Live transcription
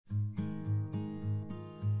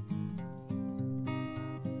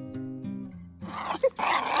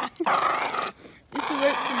This is a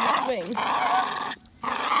rope from the swing.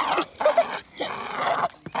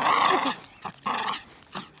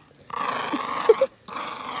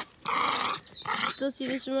 Dusty,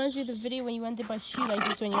 this reminds me of the video when you undid my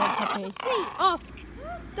shoelaces when you went puppy. Hey, off!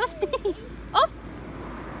 Dusty! Off! Off!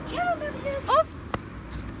 No!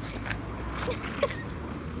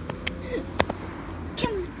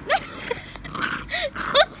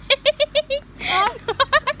 Dusty! Off!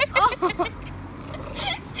 Off!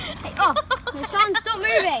 Hey, off! No, Sean, stop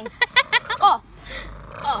moving! Off!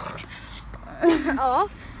 Off!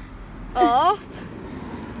 Off!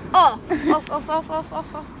 Off! Off!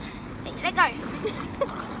 Off! Hey, let go!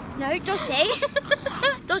 No, Dotty!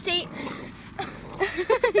 Dotty! Come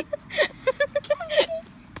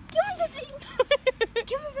on, Dotty!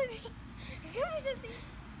 Come on, baby! Come on, Dotty!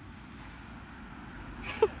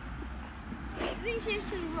 I think she's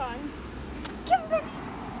going to run. Come on, baby!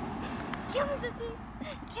 Come on, Dotty!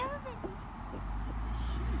 Come on, baby!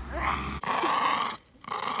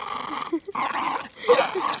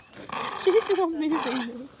 She's not moving.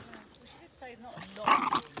 She did say not a lot.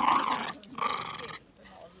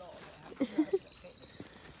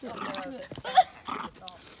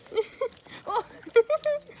 Oh.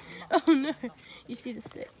 Oh no, you see the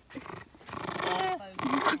stick.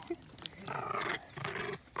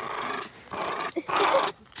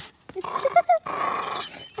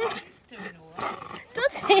 She's doing all right.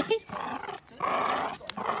 Dotty!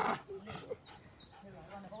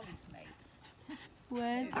 One of Ollie's mates.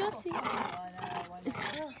 Where's Dotty? I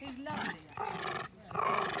know. He's lovely.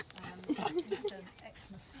 He's an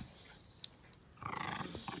ex-man.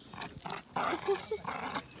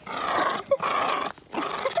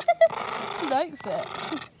 She likes it.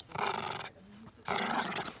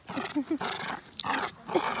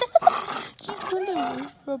 She's calling me,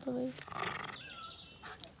 probably.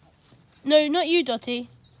 No, not you, Dotty.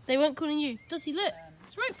 They weren't calling you. Dotty, look.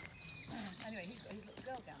 It's rope. Anyway, he's got a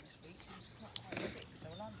girl down this week who's not quite sick, so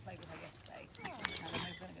Alana played with her yesterday, and then they're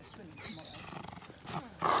going to go swimming tomorrow.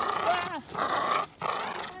 Ah.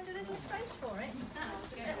 Find a little space for it.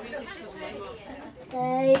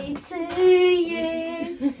 Day to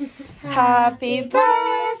you. Happy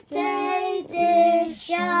birthday, dear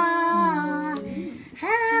Sean.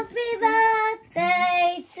 Happy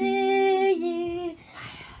birthday to you.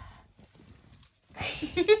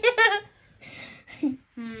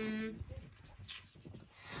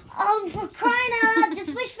 Oh, for crying out loud,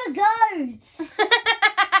 just wish for goats.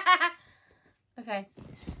 Okay.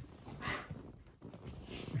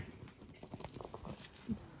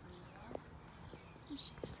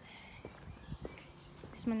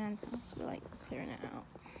 This is my nan's house. We're like clearing it out.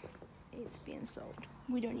 It's being sold.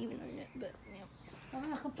 We don't even own it, but yeah. I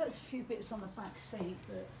mean, I can put a few bits on the back seat,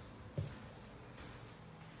 but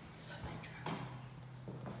So bedroom.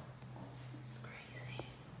 It's crazy.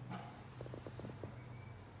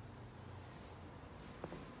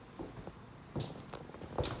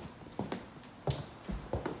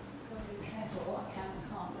 gotta be careful what I can and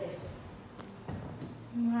can't lift.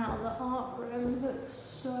 Wow, the art room looks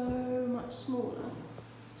so much smaller.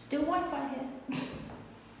 Still Wi-Fi here.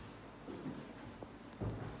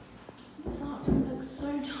 This art room looks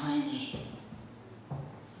so tiny.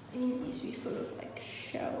 I mean, it used to be full of like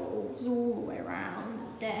shelves all the way around,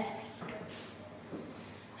 a desk,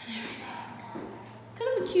 and everything. It's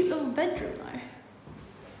kind of a cute little bedroom though.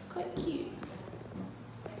 It's quite cute.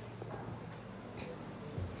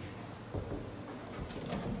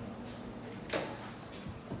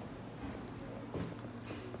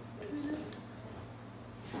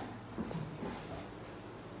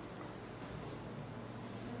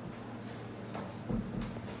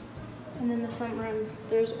 And then the front room,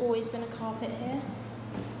 there's always been a carpet here.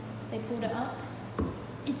 They pulled it up.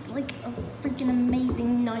 It's like a freaking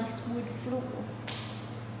amazing, nice wood floor.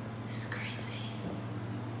 This is crazy.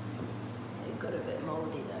 It got a bit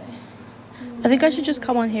moldy though. I think I should just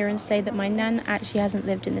come on here and say that my nan actually hasn't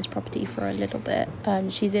lived in this property for a little bit.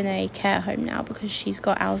 She's in a care home now because she's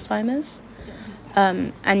got Alzheimer's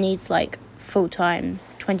and needs like full-time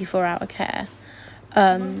 24-hour care.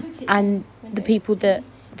 And the people that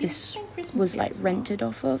this was like rented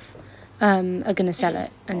off of are going to sell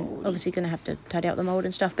it and obviously going to have to tidy up the mould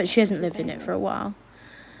and stuff, but she hasn't lived in it for a while.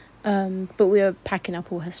 But we were packing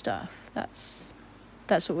up all her stuff. That's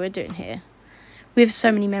what we're doing here. We have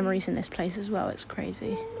so many memories in this place as well, it's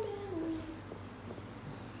crazy.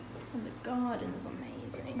 And the garden is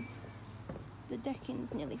amazing. The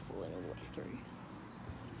decking's nearly falling all the way through.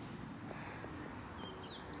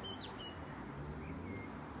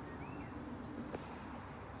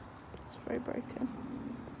 It's very broken.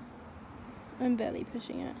 I'm barely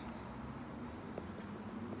pushing it.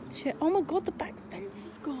 Shit. Oh my god, the back fence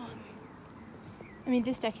is gone. I mean,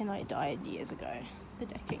 this decking like died years ago. The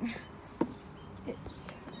decking.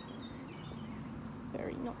 It's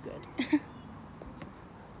very not good.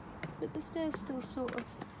 But the stairs still sort of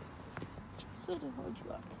hold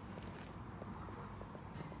you up.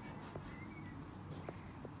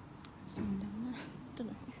 Someone down there. Don't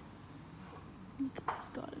know who. Look at this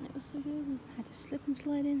garden, it was so good. We had a slip and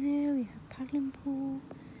slide in here, we had a paddling pool,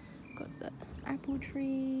 got the apple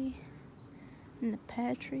tree and the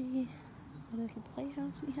pear tree, a little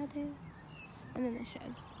playhouse we had here, and then the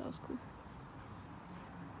shed. That was cool.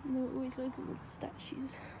 And there were always loads of little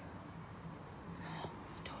statues.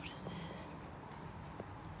 What tortoise this?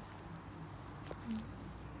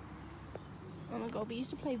 Oh my god, we used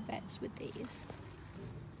to play vets with these.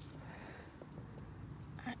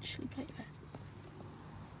 Actually play vets.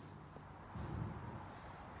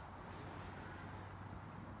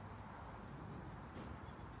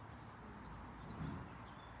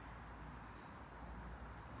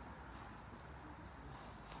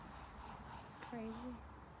 It's crazy.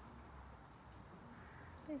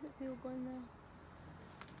 It's basically all gone now.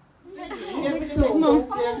 Mum,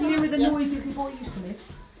 you hear the noise of the boy used to live?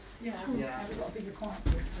 Yeah. Yeah. We've got a bigger plant.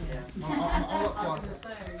 Yeah. I'll look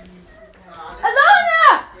for it. Alana!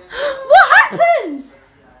 What happened?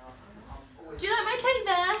 Do you like my teddy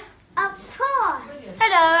bear? Of course.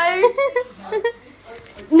 Hello!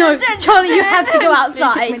 No, Charlie, you have to go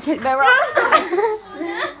outside. Okay,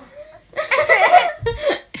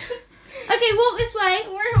 walk this way.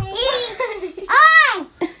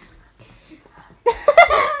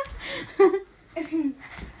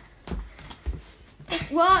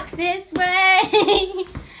 Walk this way.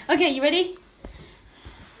 Okay, you ready?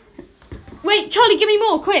 Wait, Charlie, give me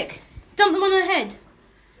more, quick. Dump them on her head.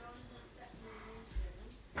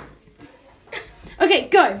 Okay,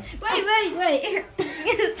 go. Wait.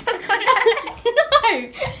 You're stuck on No.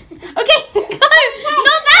 Okay, go.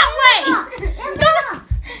 Not that way. Not.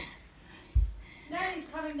 No, he's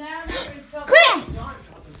coming down. We're in trouble. Quick.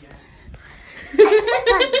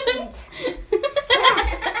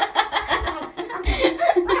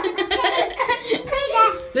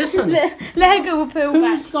 Listen. Let her go, we'll pull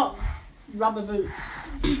back. Who's got rubber boots?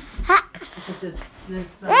 Because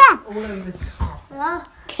there's all over the car.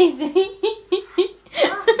 Casey.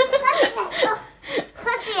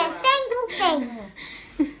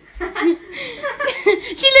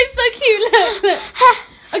 She looks so cute, look.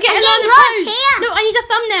 Okay, Alana, pose. Look, I need a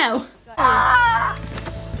thumbnail.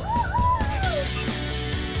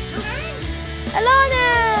 Alana!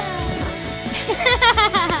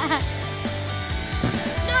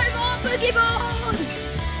 No more boogie boards!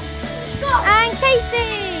 And Casey!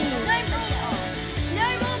 No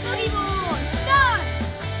more boogie boards! Stop!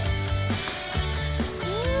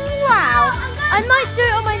 Wow! I might do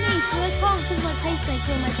it on my knees because I can't because my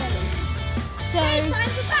pacemaker on my belly. So,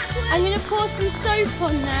 I'm going to pour some soap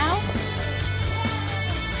on now.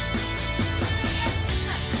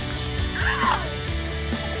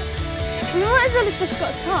 We might as well have just got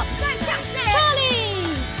a top. Charlie!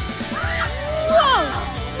 Whoa!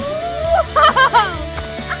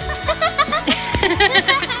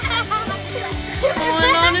 Oh,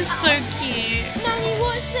 Alana's so cute. Nanny,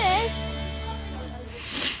 what's this?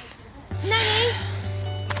 Nanny?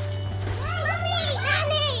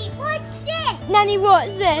 Nanny, what's this? Nanny,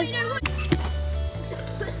 what's this?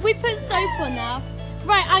 We put soap on now.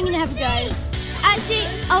 Right, I'm going to have a go. Actually,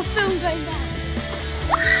 I'll film going down.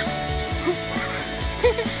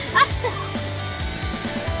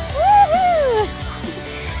 Woohoo!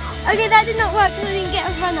 Okay, that did not work because I didn't get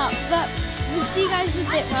a run up, but we'll see you guys in a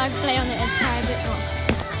bit when I play on it and try a bit more.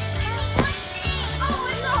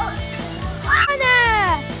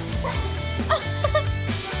 Anna!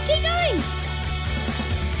 Keep going!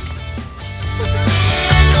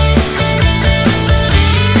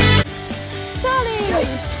 Charlie!